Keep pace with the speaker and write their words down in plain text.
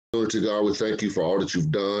To God, we thank you for all that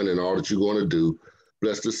you've done and all that you're going to do.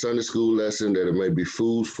 Bless the Sunday school lesson that it may be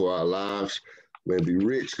food for our lives, may be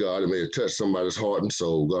rich, God, it may touch somebody's heart and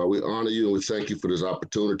soul. God, we honor you and we thank you for this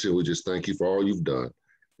opportunity. We just thank you for all you've done.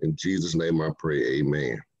 In Jesus' name I pray,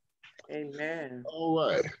 amen. Amen. All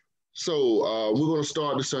right. So we're going to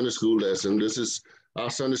start the Sunday school lesson. This is our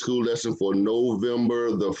Sunday school lesson for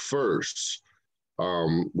November the 1st.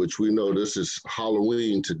 Which we know this is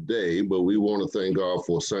Halloween today, but we want to thank God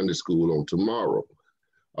for Sunday school on tomorrow.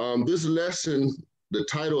 This lesson, the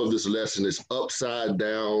title of this lesson is Upside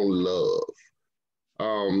Down Love.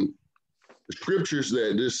 The scriptures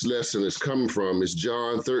that this lesson is coming from is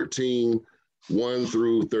John 13, 1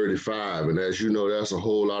 through 35. And as you know, that's a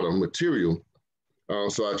whole lot of material.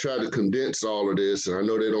 So I tried to condense all of this, and I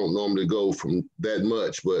know they don't normally go from that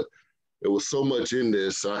much, but there was so much in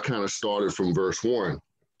this, so I kind of started from verse 1.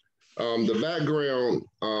 The background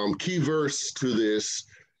key verse to this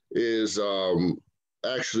is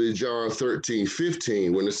actually John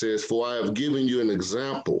 13:15, when it says, "For I have given you an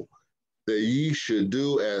example that ye should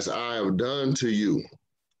do as I have done to you."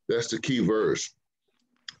 That's the key verse.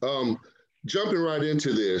 Jumping right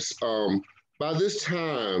into this, by this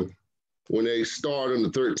time, when they start in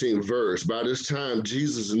the 13th verse, by this time,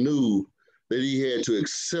 Jesus knew that he had to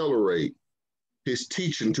accelerate his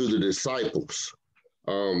teaching to the disciples.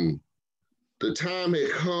 The time had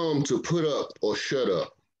come to put up or shut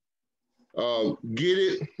up. Get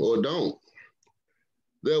it or don't.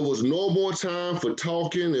 There was no more time for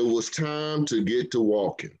talking. It was time to get to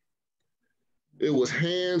walking. It was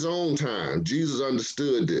hands-on time. Jesus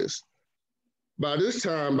understood this. By this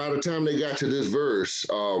time, by the time they got to this verse,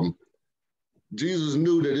 Jesus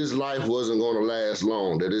knew that his life wasn't going to last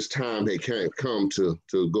long, that his time had come to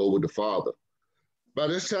go with the Father. By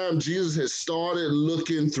this time, Jesus had started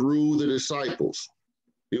looking through the disciples.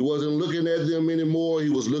 He wasn't looking at them anymore. He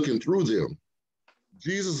was looking through them.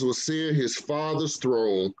 Jesus was seeing his Father's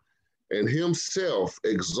throne and himself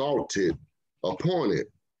exalted upon it.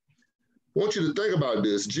 I want you to think about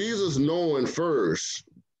this. Jesus knowing first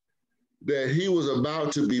that he was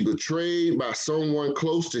about to be betrayed by someone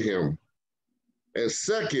close to him, and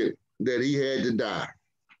second, that he had to die.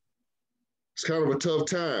 It's kind of a tough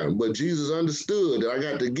time, but Jesus understood that I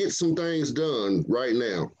got to get some things done right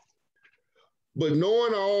now. But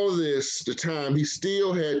knowing all of this, the time, he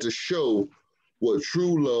still had to show what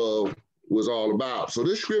true love was all about. So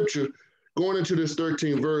this scripture, going into this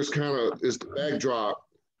 13th verse, kind of is the backdrop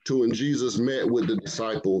to when Jesus met with the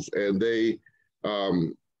disciples and they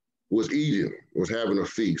was eating, was having a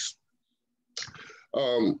feast.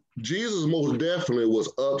 Jesus most definitely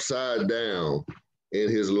was upside down in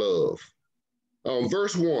his love.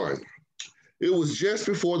 Verse 1, it was just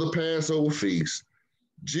before the Passover feast.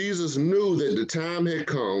 Jesus knew that the time had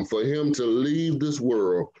come for him to leave this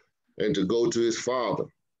world and to go to his Father.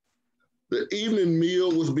 The evening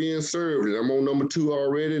meal was being served, and I'm on number 2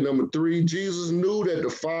 already. Number 3, Jesus knew that the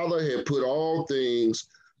Father had put all things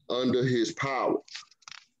under his power.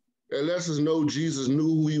 That lets us know Jesus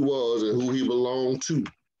knew who he was and who he belonged to.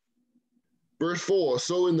 Verse 4,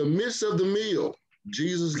 so in the midst of the meal,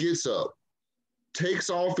 Jesus gets up, takes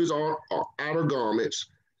off his outer garments,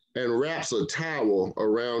 and wraps a towel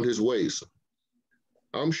around his waist.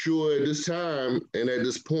 I'm sure at this time and at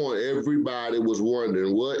this point, everybody was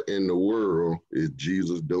wondering, what in the world is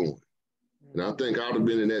Jesus doing? And I think I'd have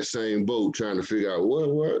been in that same boat trying to figure out,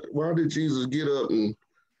 why did Jesus get up and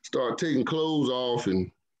start taking clothes off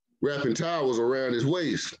and wrapping towels around his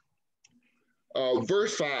waist?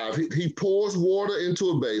 Verse 5, he pours water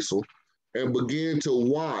into a basin and began to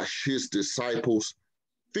wash his disciples'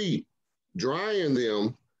 feet, drying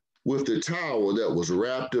them with the towel that was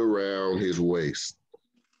wrapped around his waist.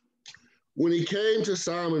 When he came to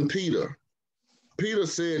Simon Peter, Peter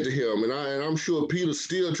said to him, and I'm sure Peter's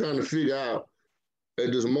still trying to figure out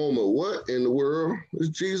at this moment, what in the world is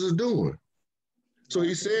Jesus doing? So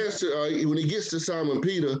he says, when he gets to Simon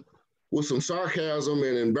Peter, with some sarcasm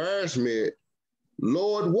and embarrassment,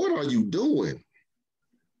 Lord, what are you doing?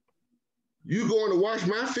 You going to wash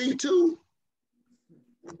my feet too?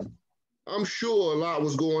 I'm sure a lot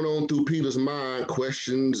was going on through Peter's mind,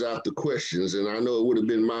 questions after questions, and I know it would have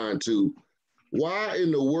been mine too. Why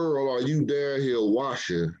in the world are you down here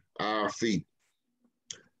washing our feet?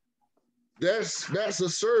 That's a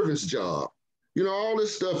servant's job. You know, all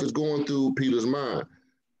this stuff is going through Peter's mind.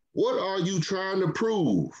 What are you trying to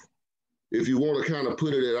prove? If you want to kind of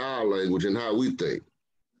put it in our language and how we think.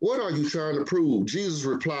 What are you trying to prove? Jesus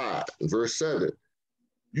replied in verse 7,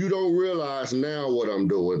 you don't realize now what I'm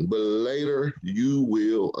doing, but later you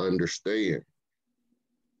will understand.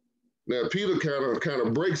 Now Peter kind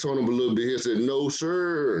of breaks on him a little bit. He said, "No,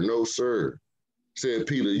 sir, no, sir." Said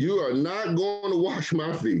Peter, "You are not going to wash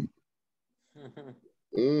my feet."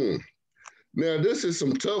 Mm. Now this is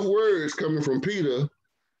some tough words coming from Peter.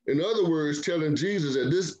 In other words, telling Jesus that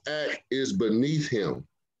this act is beneath him.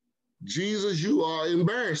 Jesus, you are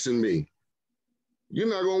embarrassing me. You're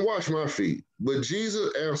not going to wash my feet. But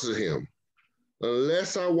Jesus answered him,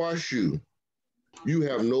 "Unless I wash you, you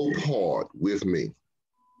have no part with me."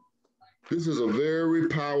 This is a very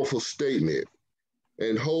powerful statement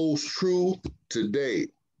and holds true today.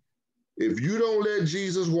 If you don't let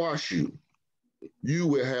Jesus wash you, you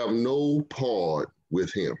will have no part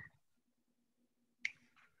with him.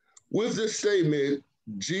 With this statement,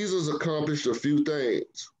 Jesus accomplished a few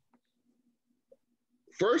things.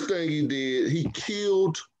 First thing he did, he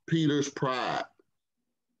killed Peter's pride.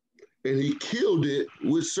 And he killed it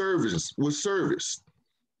with service.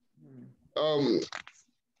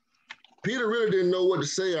 Peter really didn't know what to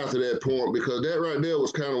say after that point, because that right there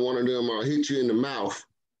was kind of one of them hit you in the mouth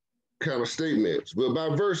kind of statements. But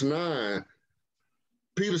by verse 9,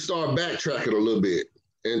 Peter started backtracking a little bit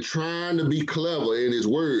and trying to be clever in his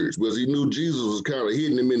words, because he knew Jesus was kind of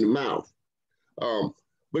hitting him in the mouth.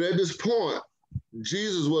 But at this point,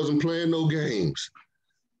 Jesus wasn't playing no games.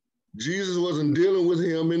 Jesus wasn't dealing with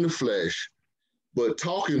him in the flesh, but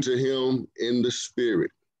talking to him in the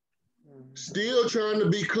spirit. Still trying to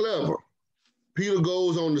be clever. Peter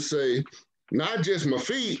goes on to say, not just my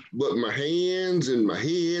feet, but my hands and my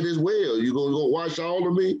head as well. You gonna go wash all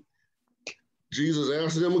of me? Jesus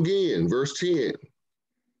answered him again, verse 10.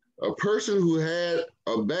 A person who had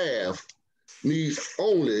a bath needs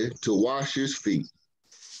only to wash his feet.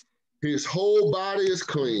 His whole body is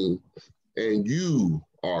clean, and you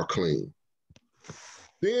are clean.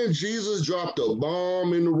 Then Jesus dropped a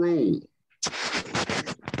bomb in the room.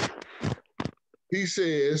 He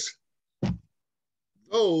says,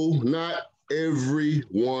 "Though not every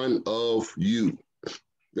one of you."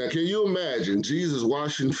 Now, can you imagine Jesus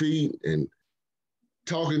washing feet and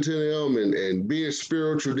talking to them and being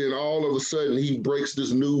spiritual? Then all of a sudden he breaks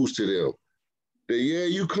this news to them that, yeah,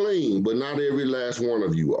 you clean, but not every last one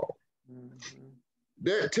of you all. Mm-hmm.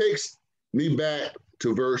 That takes me back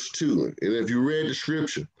to verse 2. And if you read the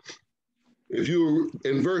scripture, if you were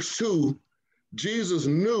in verse 2, Jesus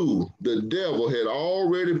knew the devil had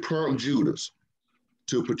already prompted Judas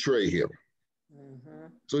to betray him. Mm-hmm.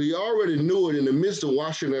 So he already knew it in the midst of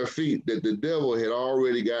washing their feet that the devil had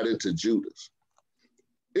already got into Judas.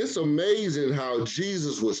 It's amazing how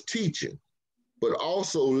Jesus was teaching, but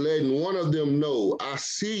also letting one of them know, I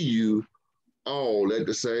see you all at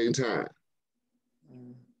the same time.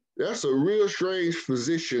 Mm. That's a real strange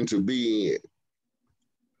position to be in.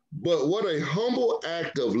 But what a humble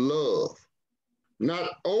act of love.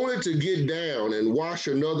 Not only to get down and wash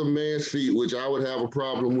another man's feet, which I would have a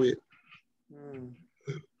problem with,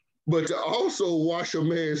 but to also wash a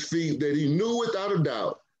man's feet that he knew without a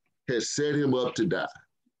doubt had set him up to die.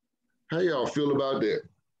 How y'all feel about that?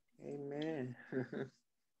 Amen.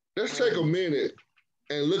 Let's take a minute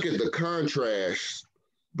and look at the contrast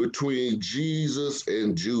between Jesus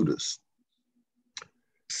and Judas.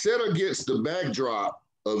 Set against the backdrop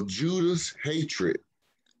of Judas' hatred,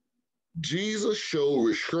 Jesus showed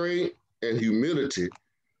restraint and humility,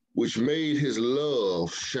 which made his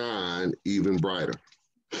love shine even brighter.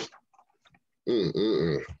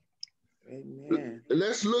 Amen.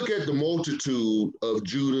 Let's look at the multitude of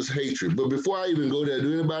Judas' hatred. But before I even go there,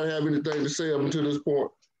 do anybody have anything to say up until this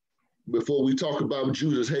point? Before we talk about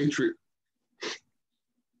Judas' hatred?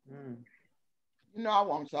 You know, I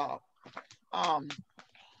want to talk.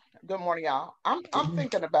 Good morning, y'all. I'm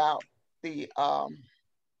thinking about the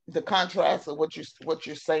contrast of what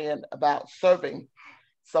you're saying about serving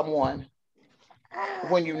someone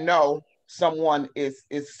when you know someone is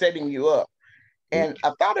setting you up. And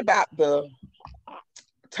I thought about the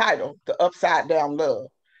title, The Upside Down Love.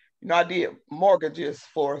 You know, I did mortgages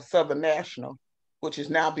for Southern National, which is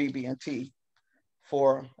now BB&T,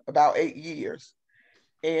 for about 8 years.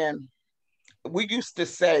 And we used to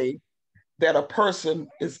say that a person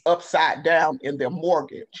is upside down in their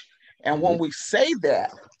mortgage. And when we say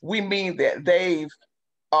that, we mean that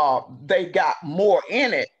they got more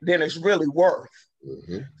in it than it's really worth.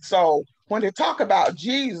 Mm-hmm. So when they talk about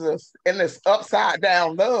Jesus and this upside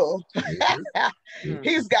down love,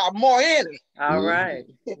 he's got more in it. All right.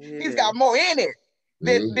 He's got more in it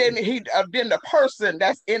than the person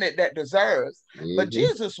that's in it that deserves. But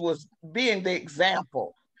Jesus was being the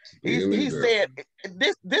example. He said,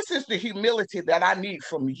 this is the humility that I need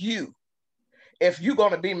from you. if you're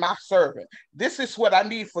going to be my servant. This is what I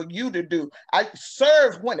need for you to do. I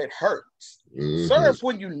serve when it hurts. Serve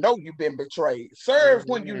when you know you've been betrayed. Serve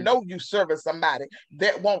when you know you're serving somebody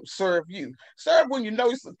that won't serve you. Serve when you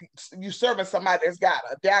know you're serving somebody that's got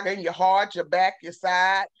a dagger in your heart, your back, your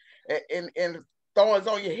side, and thorns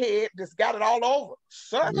on your head, just got it all over.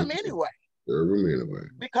 Serve them anyway. Serve them anyway.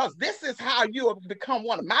 Because this is how you have become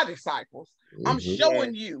one of my disciples. I'm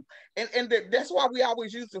showing you. And that's why we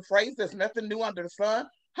always use the phrase, there's nothing new under the sun.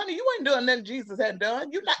 Honey, you ain't doing nothing Jesus had done.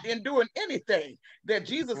 You're not enduring anything that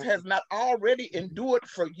Jesus has not already endured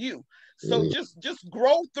for you. So just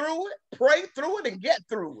grow through it, pray through it, and get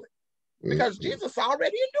through it. Because Jesus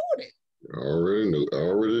already endured it.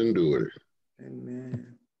 Already endured it.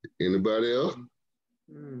 Amen. Anybody else?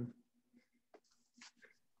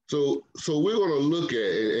 So we're going to look at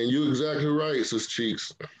it, and you're exactly right, Sister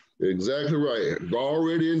Cheeks. Exactly right.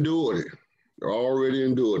 Already endured it. Already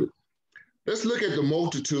endured it. Let's look at the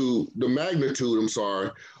magnitude,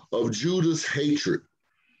 of Judas' hatred.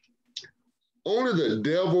 Only the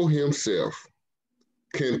devil himself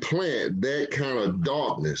can plant that kind of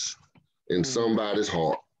darkness in somebody's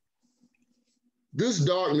heart. This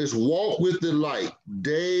darkness walked with the light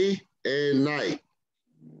day and night.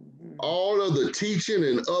 All of the teaching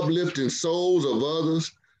and uplifting souls of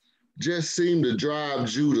others just seemed to drive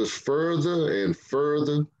Judas further and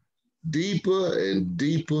further, deeper and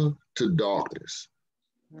deeper to darkness.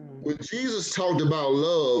 When Jesus talked about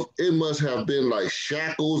love, it must have been like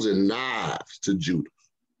shackles and knives to Judas.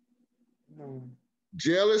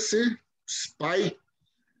 Jealousy, spite,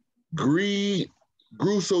 greed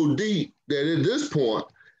grew so deep that at this point,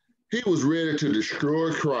 he was ready to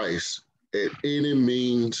destroy Christ at any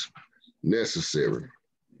means necessary.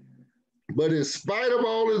 But in spite of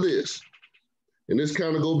all of this, and this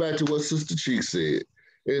kind of go back to what Sister Cheek said,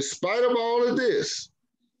 in spite of all of this,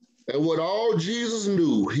 and what all Jesus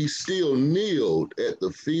knew, he still kneeled at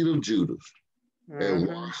the feet of Judas and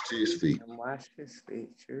washed his feet. And washed his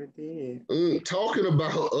feet, sure did. Talking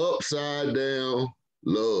about upside down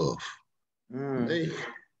love. Man.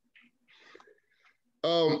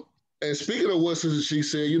 And speaking of what Sister Cheek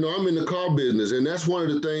said, I'm in the car business, and that's one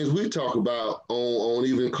of the things we talk about on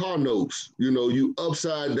even car notes. You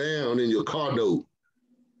upside down in your car note.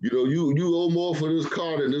 You owe more for this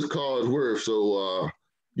car than this car is worth. So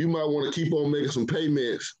you might want to keep on making some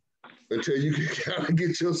payments until you can kind of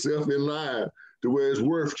get yourself in line to where it's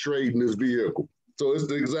worth trading this vehicle. So it's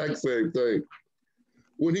the exact same thing.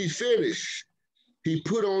 When he finished, he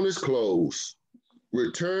put on his clothes,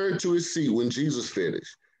 returned to his seat when Jesus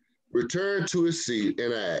finished, returned to his seat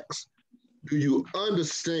and asked, "Do you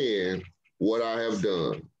understand what I have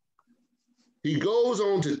done?" He goes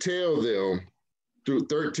on to tell them through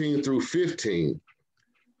 13 through 15,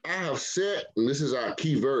 I have set, and this is our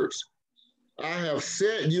key verse, I have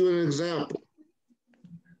set you an example.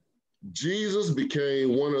 Jesus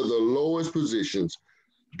became one of the lowest positions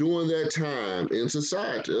during that time in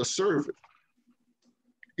society, a servant.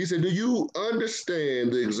 He said, do you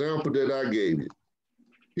understand the example that I gave you?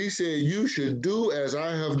 He said, you should do as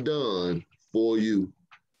I have done for you.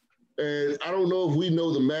 And I don't know if we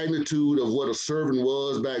know the magnitude of what a servant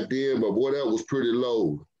was back then, but boy, that was pretty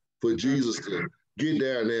low for Jesus to get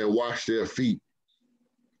down there and wash their feet.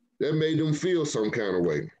 That made them feel some kind of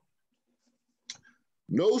way.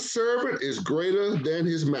 No servant is greater than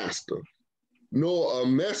his master, nor a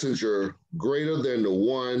messenger greater than the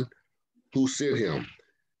one who sent him.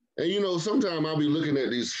 And sometimes I'll be looking at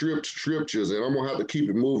these scriptures, and I'm gonna have to keep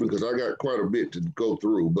it moving because I got quite a bit to go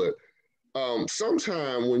through. But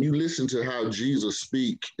sometimes when you listen to how Jesus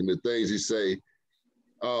speak and the things he say,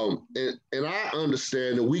 and I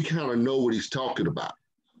understand that we kind of know what he's talking about.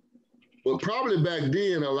 But probably back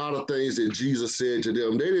then, a lot of things that Jesus said to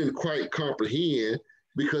them, they didn't quite comprehend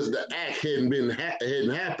because the act hadn't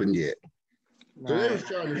happened yet. Right. So they was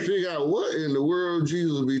trying to figure out what in the world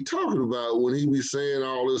Jesus be talking about when he be saying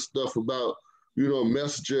all this stuff about, a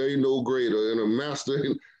messenger ain't no greater and a master.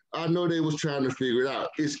 And I know they was trying to figure it out.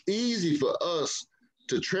 It's easy for us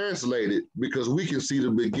to translate it because we can see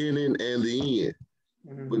the beginning and the end.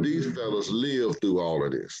 Mm-hmm. But these fellas lived through all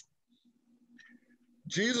of this.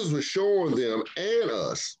 Jesus was showing them and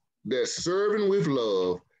us that serving with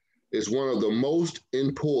love is one of the most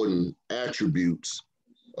important attributes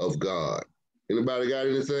of God. Anybody got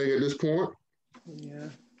anything at this point?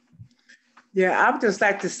 Yeah, I would just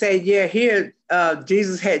like to say, here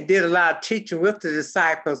Jesus did a lot of teaching with the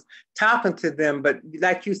disciples, talking to them. But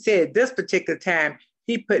like you said, this particular time,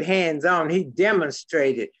 he put hands on, he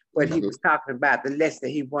demonstrated what he was talking about, the lesson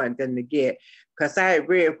he wanted them to get. Because I had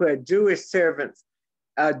read where Jewish servants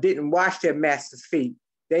didn't wash their master's feet.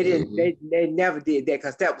 They didn't. They never did that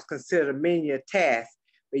because that was considered a menial task.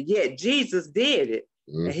 But yet Jesus did it,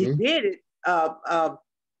 and he did it.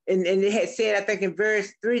 And it had said, I think in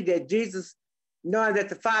verse 3, that Jesus, knowing that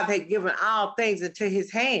the Father had given all things into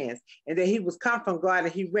his hands, and that he was come from God,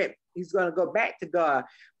 and he's going to go back to God.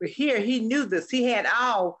 But here he knew this. He had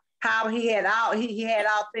all power. He had all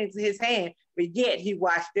things in his hand, but yet he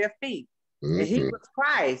washed their feet. And he was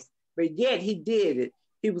Christ, but yet he did it.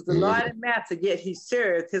 He was the Lord and Master, yet he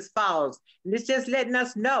served his followers. And it's just letting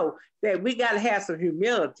us know that we got to have some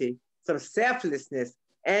humility, some selflessness,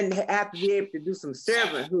 and have to be able to do some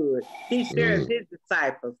servanthood. He served his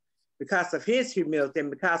disciples because of his humility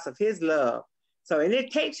and because of his love. So, and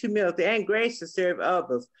it takes humility and grace to serve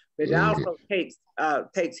others, but it also takes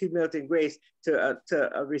humility and grace to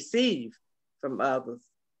receive from others.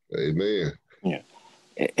 Amen. Yeah.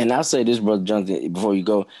 And I'll say this, Brother Jonathan, before you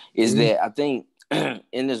go, is that I think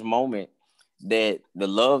in this moment that the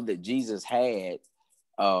love that Jesus had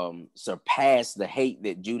surpassed the hate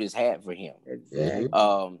that Judas had for him. Exactly.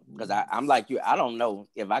 Because I'm like you, I don't know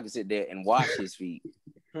if I could sit there and wash his feet,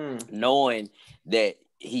 knowing that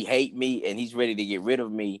he hate me and he's ready to get rid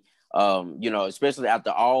of me, especially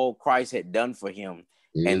after all Christ had done for him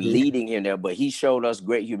and leading him there. But he showed us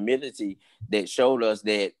great humility that showed us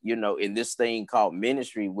that, in this thing called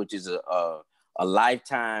ministry, which is a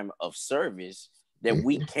lifetime of service, that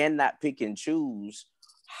we cannot pick and choose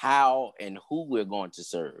how and who we're going to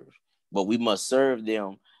serve, but we must serve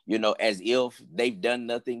them, as if they've done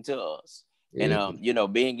nothing to us. And,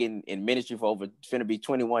 being in ministry for over finna be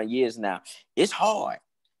 21 years now, it's hard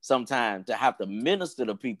sometimes to have to minister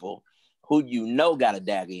to people who got a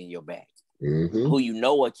dagger in your back,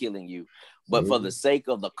 who are killing you. But for the sake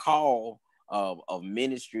of the call of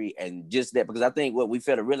ministry and just that, because I think what we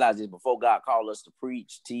fail to realize is before God called us to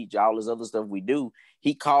preach, teach, all this other stuff we do,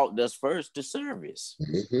 he called us first to service.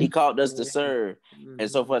 He called us to serve. And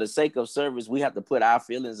so for the sake of service, we have to put our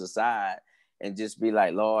feelings aside and just be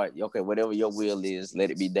like, Lord, okay, whatever your will is,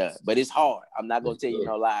 let it be done. But it's hard. I'm not going to tell you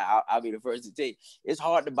no lie. I'll be the first to tell you. It's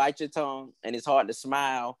hard to bite your tongue, and it's hard to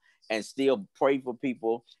smile and still pray for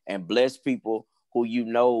people and bless people who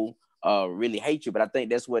really hate you. But I think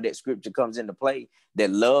that's where that scripture comes into play,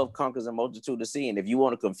 that love conquers a multitude of sin. If you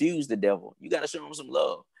want to confuse the devil, you got to show him some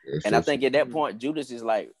love. And I think at that point, Judas is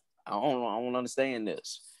like, I don't understand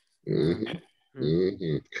this.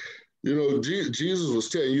 Jesus was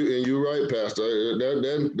telling you, and you're right, Pastor,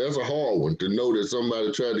 that's a hard one, to know that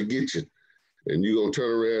somebody tried to get you and you're going to turn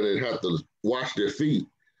around and have to wash their feet.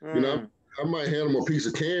 I might hand them a piece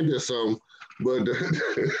of candy or something, but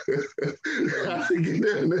I think get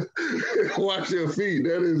down there and wash their feet.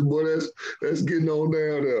 That's getting on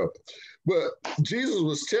down there. But Jesus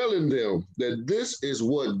was telling them that this is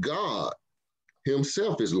what God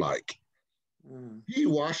himself is like. He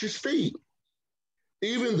washes feet,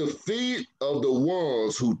 even the feet of the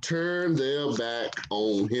ones who turn their back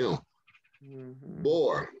on him.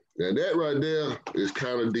 Boy, now that right there is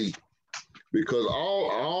kind of deep. Because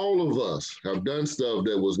all of us have done stuff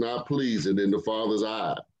that was not pleasing in the Father's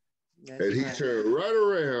eye. And he turned right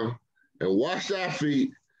around and washed our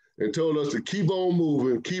feet and told us to keep on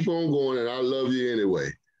moving, keep on going, and I love you anyway.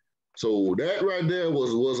 So that right there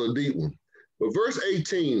was a deep one. But verse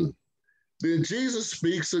 18, then Jesus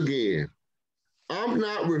speaks again. I'm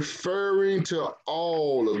not referring to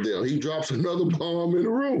all of them. He drops another bomb in the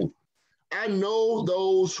room. I know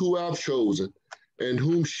those who I've chosen, and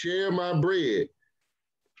whom share my bread,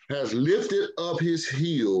 has lifted up his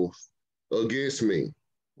heels against me.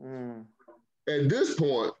 At this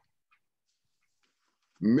point,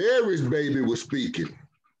 Mary's baby was speaking.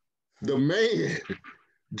 The man,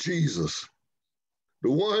 Jesus,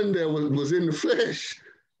 the one that was in the flesh,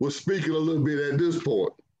 was speaking a little bit at this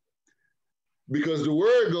point. Because the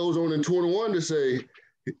word goes on in 21 to say,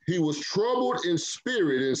 he was troubled in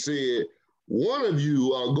spirit and said, one of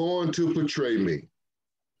you are going to betray me.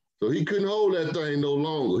 So he couldn't hold that thing no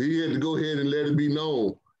longer. He had to go ahead and let it be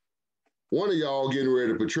known. One of y'all getting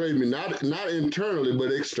ready to betray me, not internally,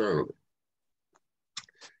 but externally.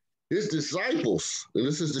 His disciples, and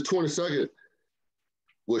this is the 22nd,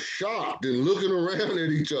 were shocked and looking around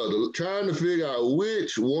at each other, trying to figure out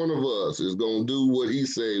which one of us is going to do what he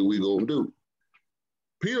said we're going to do.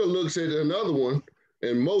 Peter looks at another one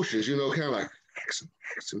and motions, kind of like, ask him,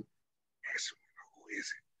 who is it?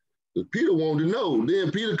 But Peter wanted to know.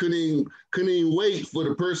 Then Peter couldn't even wait for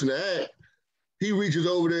the person to act. He reaches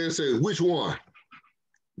over there and says, which one?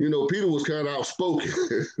 Peter was kind of outspoken.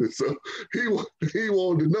 So he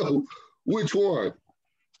wanted to know which one.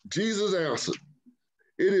 Jesus answered,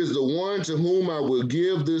 it is the one to whom I will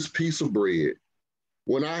give this piece of bread.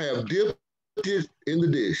 When I have dipped it in the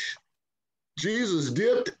dish. Jesus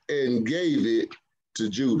dipped and gave it to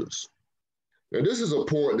Judas. Now, this is a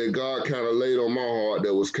point that God kind of laid on my heart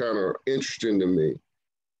that was kind of interesting to me.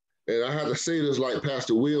 And I had to say this like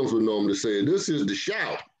Pastor Williams would normally say, this is the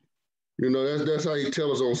shout. You know, that's how he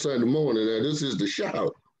tells us on Sunday morning, that this is the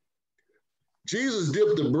shout. Jesus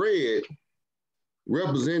dipped the bread,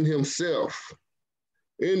 representing himself,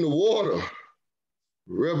 in the water,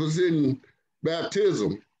 representing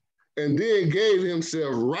baptism, and then gave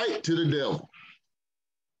himself right to the devil,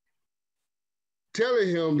 telling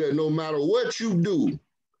him that no matter what you do,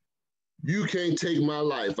 you can't take my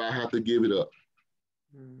life. I have to give it up.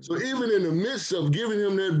 So even in the midst of giving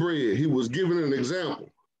him that bread, he was giving an example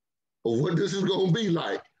of what this is going to be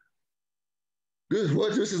like. This is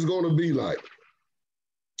what this is going to be like.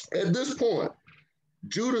 At this point,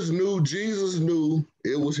 Judas knew, Jesus knew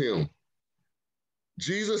it was him.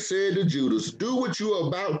 Jesus said to Judas, do what you're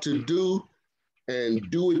about to do and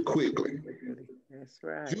do it quickly. That's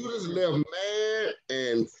right. Judas left mad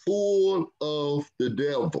and full of the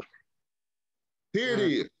devil. Here it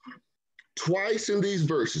is. Twice in these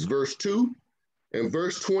verses, verse 2 and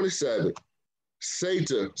verse 27,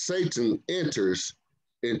 Satan enters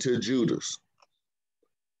into Judas.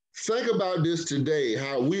 Think about this today,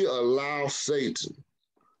 how we allow Satan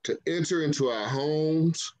to enter into our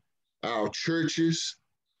homes, our churches,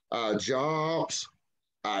 our jobs,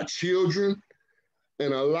 our children,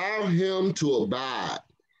 and allow him to abide.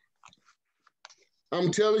 I'm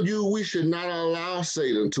telling you, we should not allow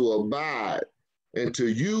Satan to abide and to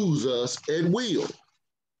use us at will.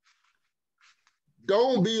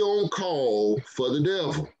 Don't be on call for the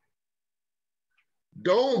devil.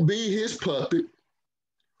 Don't be his puppet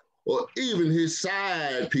or even his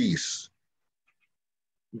side piece.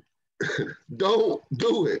 Don't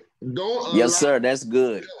do it. Don't. Yes, sir. That's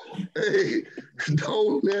good. Hey,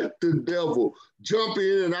 don't let the devil jump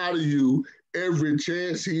in and out of you every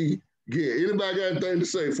chance he get. Anybody got anything to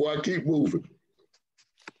say before I keep moving?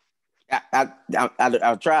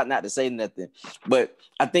 I'll try not to say nothing, but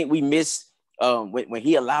I think we miss when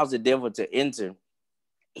he allows the devil to enter,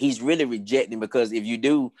 he's really rejecting, because if you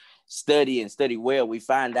do study well, we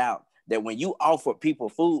find out that when you offered people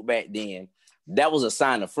food back then, that was a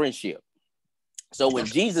sign of friendship. So when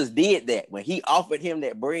Jesus did that, when he offered him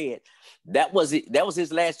that bread, that was it. That was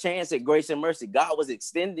his last chance at grace and mercy.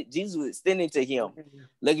 Jesus was extending to him.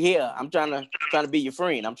 Look here, I'm trying to be your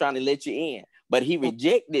friend. I'm trying to let you in. But he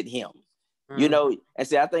rejected him. You know, and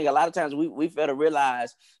see, I think a lot of times we fail to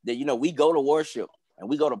realize that, you know, we go to worship and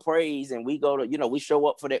we go to praise and we go to, you know, we show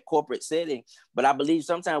up for that corporate setting. But I believe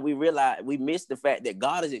sometimes we realize we miss the fact that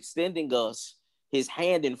God is extending us his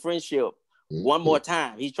hand in friendship one more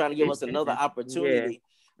time. He's trying to give us another opportunity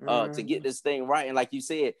to get this thing right. And like you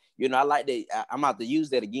said, you know, I like that. I'm about to use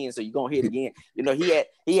that again. So you're going to hear it again. You know,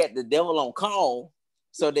 he had the devil on call.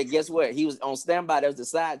 So that guess what? He was on standby. There was the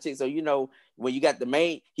side chick. So, you know, when you got the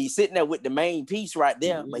main, he's sitting there with the main piece right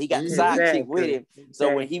there, but he got the side chick with him.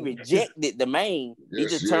 So when he rejected the main, he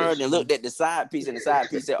just turned and looked at the side piece, and the side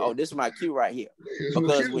piece said, oh, this is my cue right here.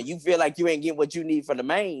 Because when you feel like you ain't getting what you need from the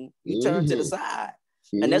main, you turn to the side.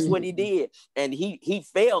 And that's what he did. And he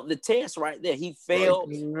failed the test right there. He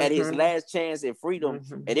failed at his last chance at freedom.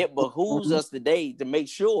 And it behooves us today to make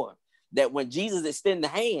sure that when Jesus extends the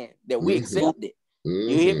hand, that we accept it. You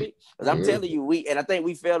hear me? Because I'm telling you, and I think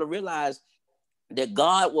we fail to realize that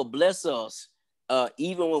God will bless us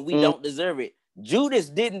even when we don't deserve it. Judas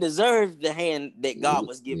didn't deserve the hand that God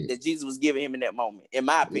was giving, that Jesus was giving him in that moment. In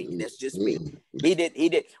my opinion, that's just me. He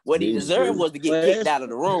did. What he deserved was to get kicked out of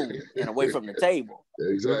the room and away from the table.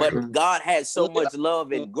 Exactly. But God had so much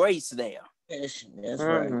love and grace there. That's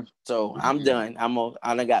right. So I'm done.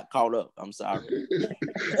 I done got caught up. I'm sorry.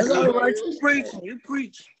 That's all right. You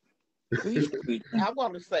preach. I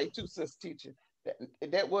want to say too, Sister Teacher,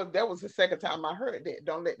 that was the second time I heard that.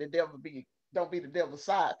 Don't be the devil's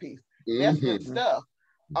side piece. That's good stuff.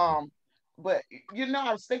 But you know,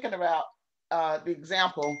 I was thinking about the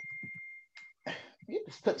example. You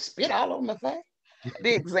just put spit all over my face.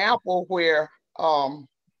 The example where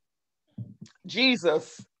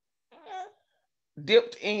Jesus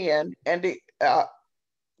dipped in, and the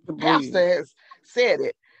pastor has said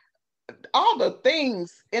it. All the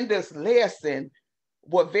things in this lesson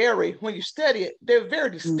were when you study it, they're very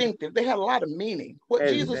distinctive. They had a lot of meaning. What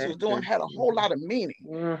Jesus was doing had a whole lot of meaning.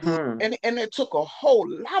 And it took a whole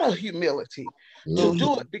lot of humility to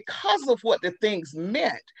do it because of what the things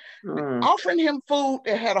meant. Offering him food,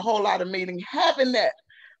 it had a whole lot of meaning. Having that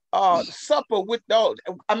supper with those,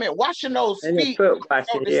 washing those feet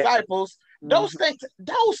of disciples Those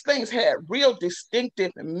things had real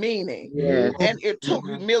distinctive meaning. Yes. And it took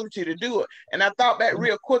humility to do it. And I thought back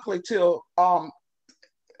real quickly till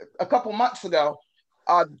a couple months ago,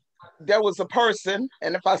 there was a person,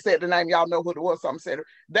 and if I said the name, y'all know who it was, so I'm saying,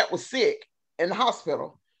 that was sick in the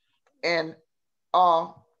hospital. And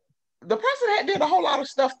the person had did a whole lot of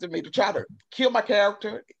stuff to me to try to kill my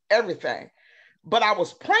character, everything. But I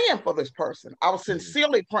was praying for this person. I was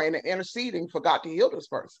sincerely praying and interceding for God to heal this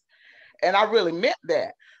person. And I really meant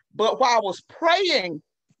that. But while I was praying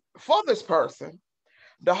for this person,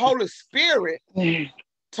 the Holy Spirit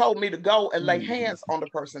told me to go and lay hands on the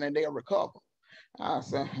person and they'll recover. I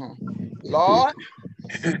said, Lord,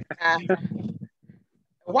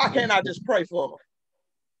 why can't I just pray for them?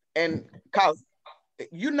 And because,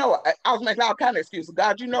 I was making all kind of excuses.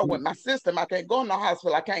 God, with my system, I can't go in the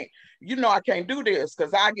hospital. I can't, I can't do this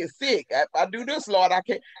because I get sick. If I do this, Lord, I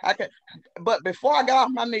can't. But before I got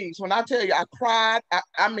off my knees, when I tell you I cried,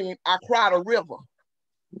 I cried a river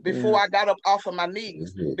before I got up off of my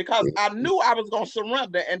knees because I knew I was going to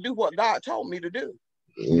surrender and do what God told me to do.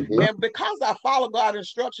 And because I follow God's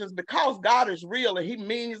instructions, because God is real and he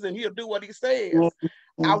means and he'll do what he says,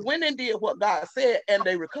 I went and did what God said and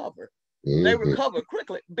they recovered. They recovered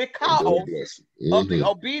quickly because of the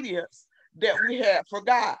obedience that we had for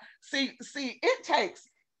God. See, it takes,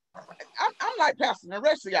 I'm like Pastor and the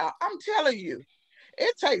rest of y'all, I'm telling you,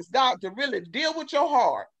 it takes God to really deal with your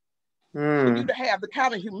heart for you to have the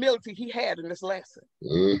kind of humility he had in this lesson.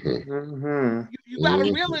 You got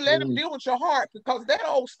to really let him deal with your heart because that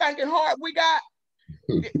old stinking heart we got,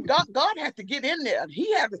 God has to get in there.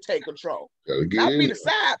 He has to take control. Not be the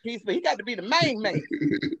side piece, but he got to be the main man.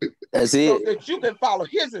 That's it. So that you can follow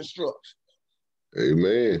his instructions.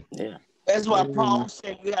 Amen. Yeah. That's why Paul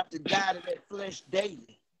said you have to die to that flesh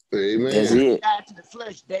daily. Amen. That's it. Die to the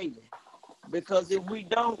flesh daily. Because if we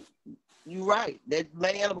don't, you're right. That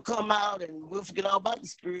man will come out and we'll forget all about the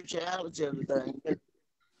spirituality of the thing.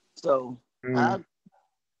 So,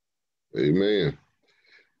 Amen.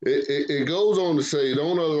 It goes on to say,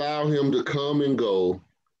 don't allow him to come and go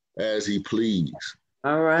as he please.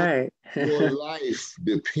 All right. Your life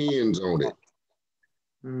depends on it.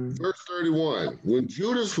 Verse 31, when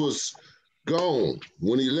Judas was gone,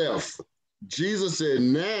 when he left, Jesus said,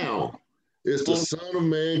 now is the Son of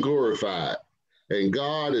Man glorified, and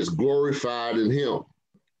God is glorified in him.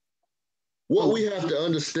 What we have to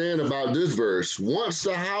understand about this verse, once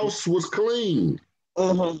the house was clean,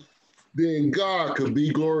 then God could be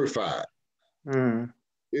glorified.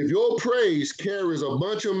 If your praise carries a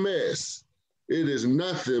bunch of mess, it is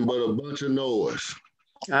nothing but a bunch of noise.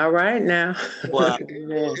 All right now. Wow.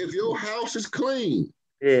 If your house is clean,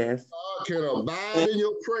 yes, God can abide in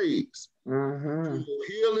your praise. Your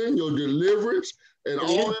healing, your deliverance, and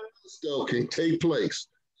all that stuff can take place.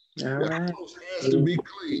 All the right. house has to be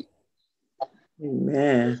clean.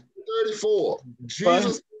 Amen. 34,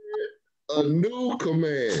 Jesus said, a new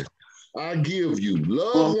command I give you,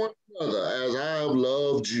 love one another as I have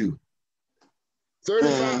loved you.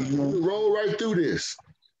 35, roll right through this.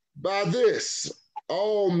 By this,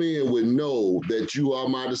 all men would know that you are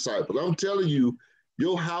my disciples. I'm telling you,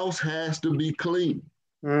 your house has to be clean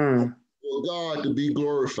for God to be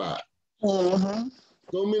glorified. So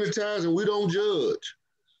many times, and we don't judge.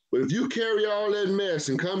 But if you carry all that mess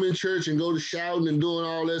and come in church and go to shouting and doing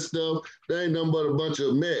all that stuff, that ain't nothing but a bunch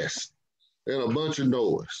of mess and a bunch of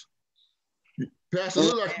noise. Pastor,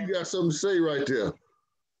 look like you got something to say right there.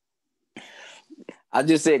 I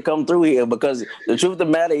just said come through here because the truth of the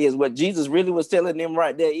matter is what Jesus really was telling them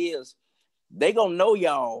right there is they gonna know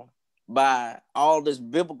y'all by all this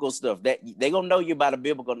biblical stuff. That they gonna know you by the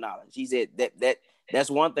biblical knowledge. He said that's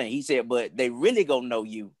one thing. He said, but they really gonna know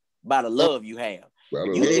you by the love you have.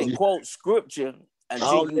 You can quote scripture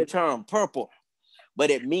until you turn purple, but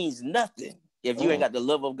it means nothing if you ain't got the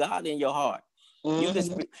love of God in your heart. You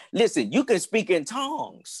can listen, you can speak in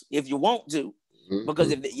tongues if you want to,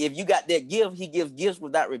 because if you got that gift, he gives gifts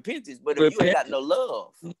without repentance. But if you ain't got no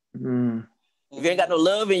love, if you ain't got no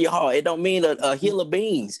love in your heart, it don't mean a hill of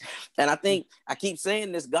beans. And I think I keep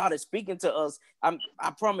saying this, God is speaking to us.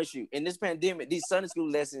 I promise you, in this pandemic, these Sunday school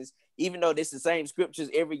lessons, even though it's the same scriptures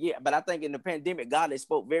every year, but I think in the pandemic, God has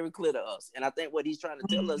spoke very clear to us. And I think what he's trying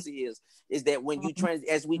to tell us is that when you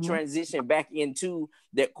as we transition back into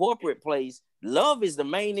that corporate place, love is the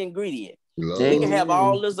main ingredient. They can have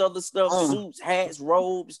all this other stuff, suits, hats,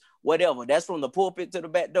 robes, whatever. That's from the pulpit to the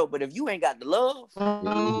back door. But if you ain't got the love,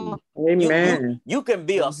 you can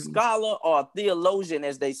be a scholar or a theologian,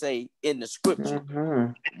 as they say in the scripture.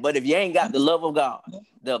 But if you ain't got the love of God,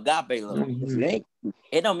 the agape love,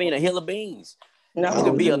 it don't mean a hill of beans. You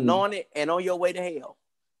can be anointed and on your way to hell.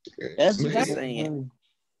 That's what Man. I'm saying.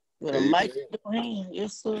 With a mic in your hand,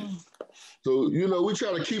 yes, sir. So, you know, we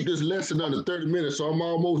try to keep this lesson under 30 minutes, so I'm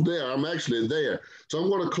almost there. I'm actually there. So I'm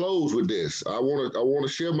going to close with this. I want to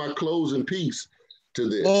share my closing piece to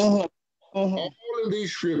this. All of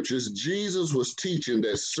these scriptures, Jesus was teaching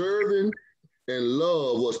that serving and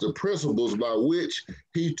love was the principles by which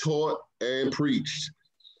he taught and preached.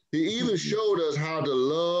 He even showed us how to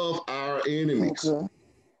love our enemies.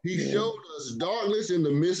 He showed us darkness in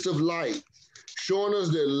the midst of light, showing us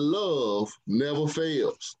that love never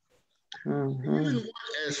fails. He even went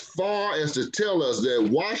as far as to tell us that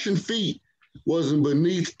washing feet wasn't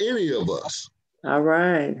beneath any of us. All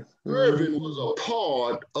right. Serving was a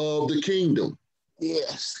part of the kingdom.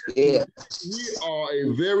 Yes. Yeah. We are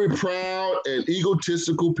a very proud and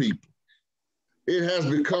egotistical people. It has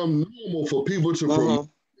become normal for people to promote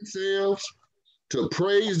themselves, to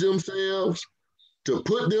praise themselves, to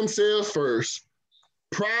put themselves first.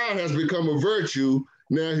 Pride has become a virtue.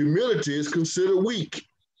 Now humility is considered weak.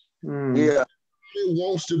 Yeah. It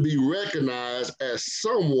wants to be recognized as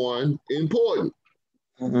someone important.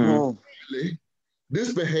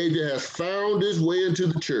 This behavior has found its way into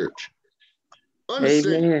the church.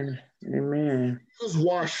 Understand, Amen. Jesus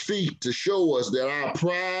washed feet to show us that our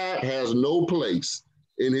pride has no place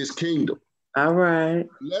in his kingdom. All right.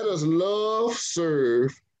 Let us love,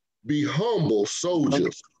 serve, be humble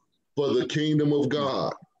soldiers for the kingdom of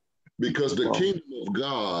God, because the kingdom of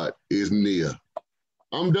God is near.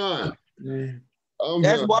 I'm done. I'm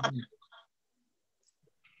That's done. what.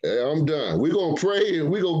 Yeah, I'm done. We're going to pray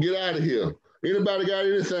and we're going to get out of here. Anybody got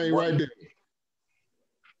anything right there?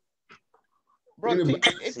 Brother T,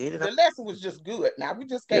 the lesson was just good. Now we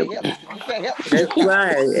just can't help it. We can't help it. That's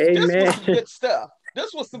right. Amen. This was some good stuff.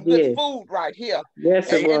 This was some good food right here.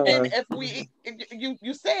 Yes, it was. And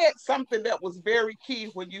you said something that was very key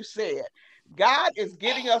when you said God is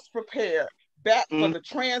getting us prepared back for the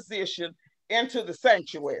transition into the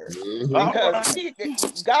sanctuary, because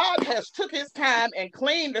God has took his time and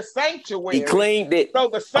cleaned the sanctuary. He cleaned it. So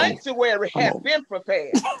the sanctuary has been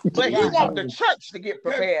prepared, but he wants the church to get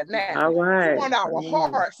prepared now. All right. He wants our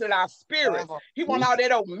hearts and our spirits. He wants all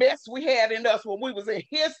that old mess we had in us when we was in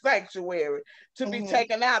his sanctuary to be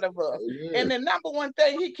taken out of us. And the number one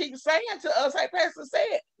thing he keeps saying to us, like Pastor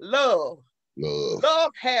said, love.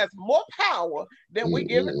 Love has more power than we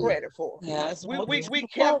give it credit for. We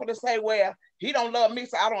careful to say, well, he don't love me,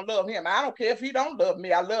 so I don't love him. I don't care if he don't love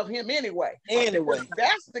me. I love him anyway.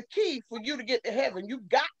 That's the key for you to get to heaven. You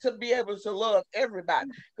got to be able to love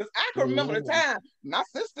everybody. Because I can remember the time, my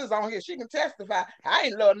sister's on here, she can testify, I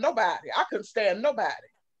ain't love nobody. I couldn't stand nobody.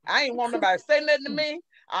 I ain't want nobody to say nothing to me.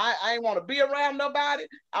 I ain't want to be around nobody.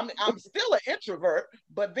 I'm still an introvert,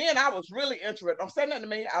 but then I was really introverted. Don't say nothing to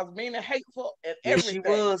me. I was mean and hateful and everything.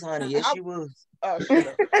 Yes, she was, honey. Yes, she was.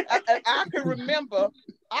 I can remember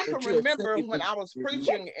when I was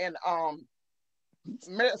preaching in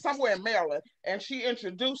somewhere in Maryland, and she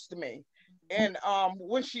introduced me. And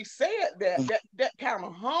when she said that kind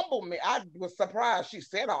of humbled me. I was surprised she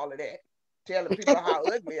said all of that, telling people how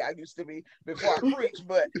ugly I used to be before I preached.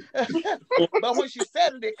 But but when she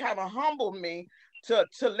said it, it kind of humbled me to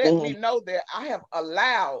let me know that I have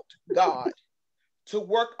allowed God to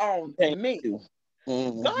work on me.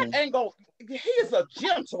 God ain't gonna, he is a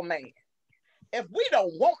gentleman. If we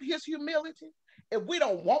don't want his humility, if we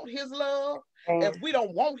don't want his love, if we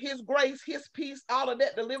don't want his grace, his peace, all of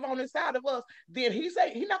that to live on inside of us, then he's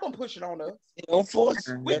not gonna push it on us. Don't force.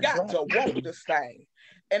 We got to want this thing.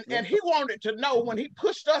 And he wanted to know when he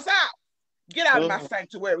pushed us out, get out of my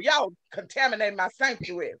sanctuary. Y'all contaminate my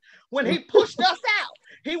sanctuary. When he pushed us out,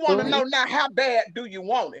 he wanted to know now, how bad do you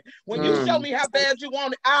want it? When you show me how bad you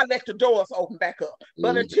want it, I'll let the doors open back up.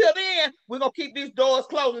 But until then, we're going to keep these doors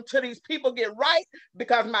closed until these people get right,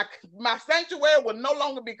 because my sanctuary will no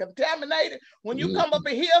longer be contaminated. When you come up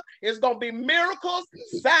in here, it's going to be miracles,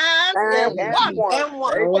 signs, and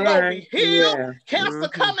wonders. People going to be healed, cancer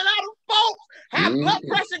coming out of folks, high blood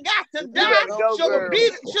pressure got to die,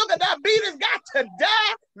 sugar diabetes got to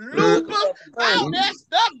die, lupus, all that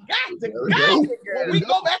stuff got to go. When we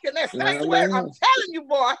go back in that sanctuary, I'm telling you,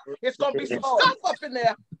 boy, it's gonna be some stuff up in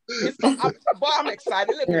there. Boy, I'm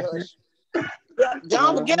excited. Let me hush.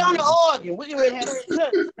 John, get on the organ. We can really have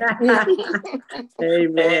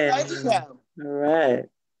Amen. All right.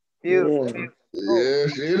 Beautiful.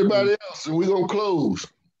 Yes. Anybody else? And we're gonna close.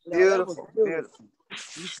 Beautiful. Beautiful.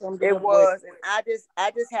 It was, and I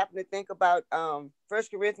just happened to think about 1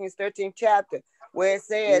 Corinthians 13th chapter, where it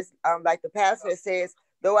says, like the pastor says,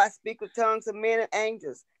 though I speak with tongues of men and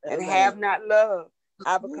angels and have not love,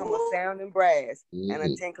 I become a sounding brass and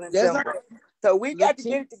a tinkling cymbal. So we got to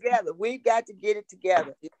get it together. We got to get it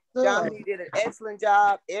together. John, you did an excellent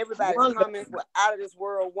job. Everybody's comments were out of this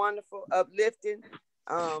world, wonderful, uplifting.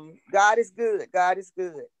 God is good. God is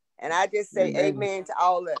good. And I just say amen to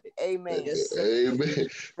all of it. Amen. Yes, Amen.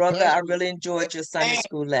 brother, Pastor, I really enjoyed your Sunday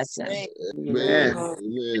school lesson. Amen.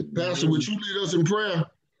 Amen. Pastor, would you lead us in prayer?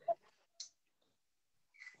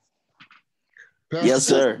 Pastor, Yes,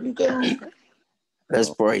 sir.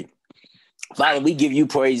 Let's pray. Father, we give you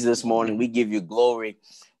praise this morning. We give you glory.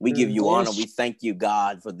 We give you honor. We thank you,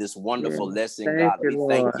 God, for this wonderful lesson, God. We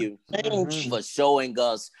thank you for showing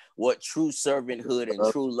us what true servanthood and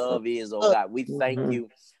true love is, oh God. We thank you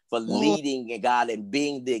for leading, God, and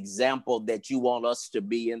being the example that you want us to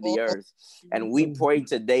be in the earth. And we pray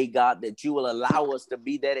today, God, that you will allow us to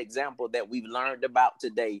be that example that we've learned about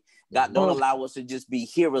today. God, don't allow us to just be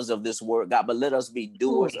hearers of this word, God, but let us be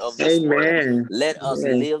doers of this word. Let us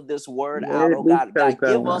live this word out, oh God. God,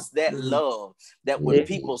 give us that love that when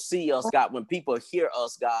people see us, God, when people hear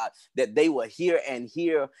us, God, that they will hear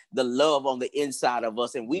the love on the inside of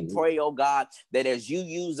us. And we pray, oh God, that as you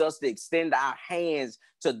use us to extend our hands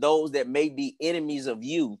to those that may be enemies of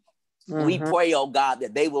you, we pray, oh God,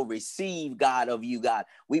 that they will receive, God, of you, God.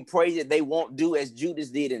 We pray that they won't do as Judas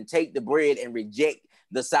did and take the bread and reject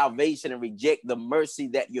the salvation and reject the mercy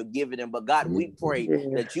that you're giving them. But God, we pray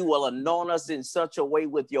that you will anoint us in such a way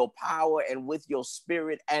with your power and with your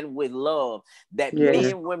spirit and with love that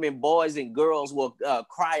men, women, boys, and girls will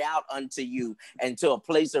cry out unto you and to a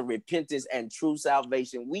place of repentance and true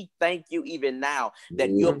salvation. We thank you even now that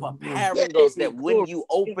you're preparing us, that when you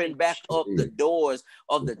open back up the doors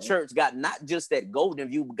of the church, God, not just at Golden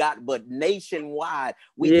View, God, but nationwide,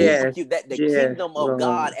 we thank you that the kingdom of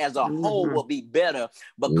God as a whole will be better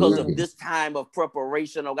because of this time of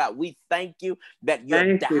preparation, oh God. We thank you that you're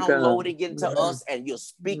downloading into us and you're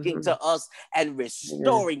speaking to us and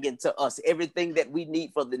restoring into us everything that we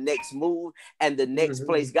need for the next move and the next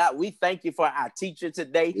place. God, we thank you for our teacher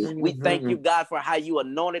today. We thank you, God, for how you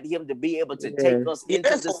anointed him to be able to take us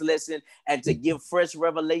into this lesson and to give fresh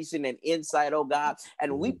revelation and insight, oh God.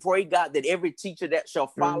 And we pray, God, that every teacher that shall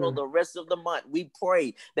follow the rest of the month, we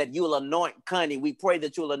pray that you will anoint Connie. We pray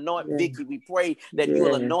that you will anoint Vicky. We pray that you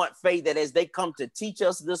will anoint Faith, that as they come to teach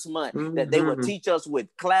us this month, that they will teach us with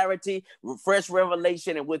clarity, fresh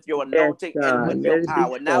revelation, and with your anointing and with your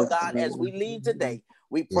power. Now, God, as we leave today,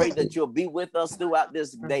 we pray that you'll be with us throughout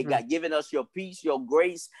this day, God, giving us your peace, your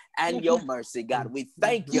grace, and your mercy, God. We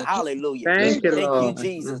thank you, hallelujah. Thank you,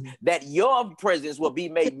 Jesus, that your presence will be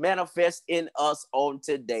made manifest in us on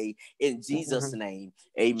today. In Jesus' name,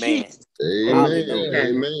 amen. Amen.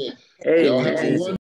 Amen. Y'all have a wonderful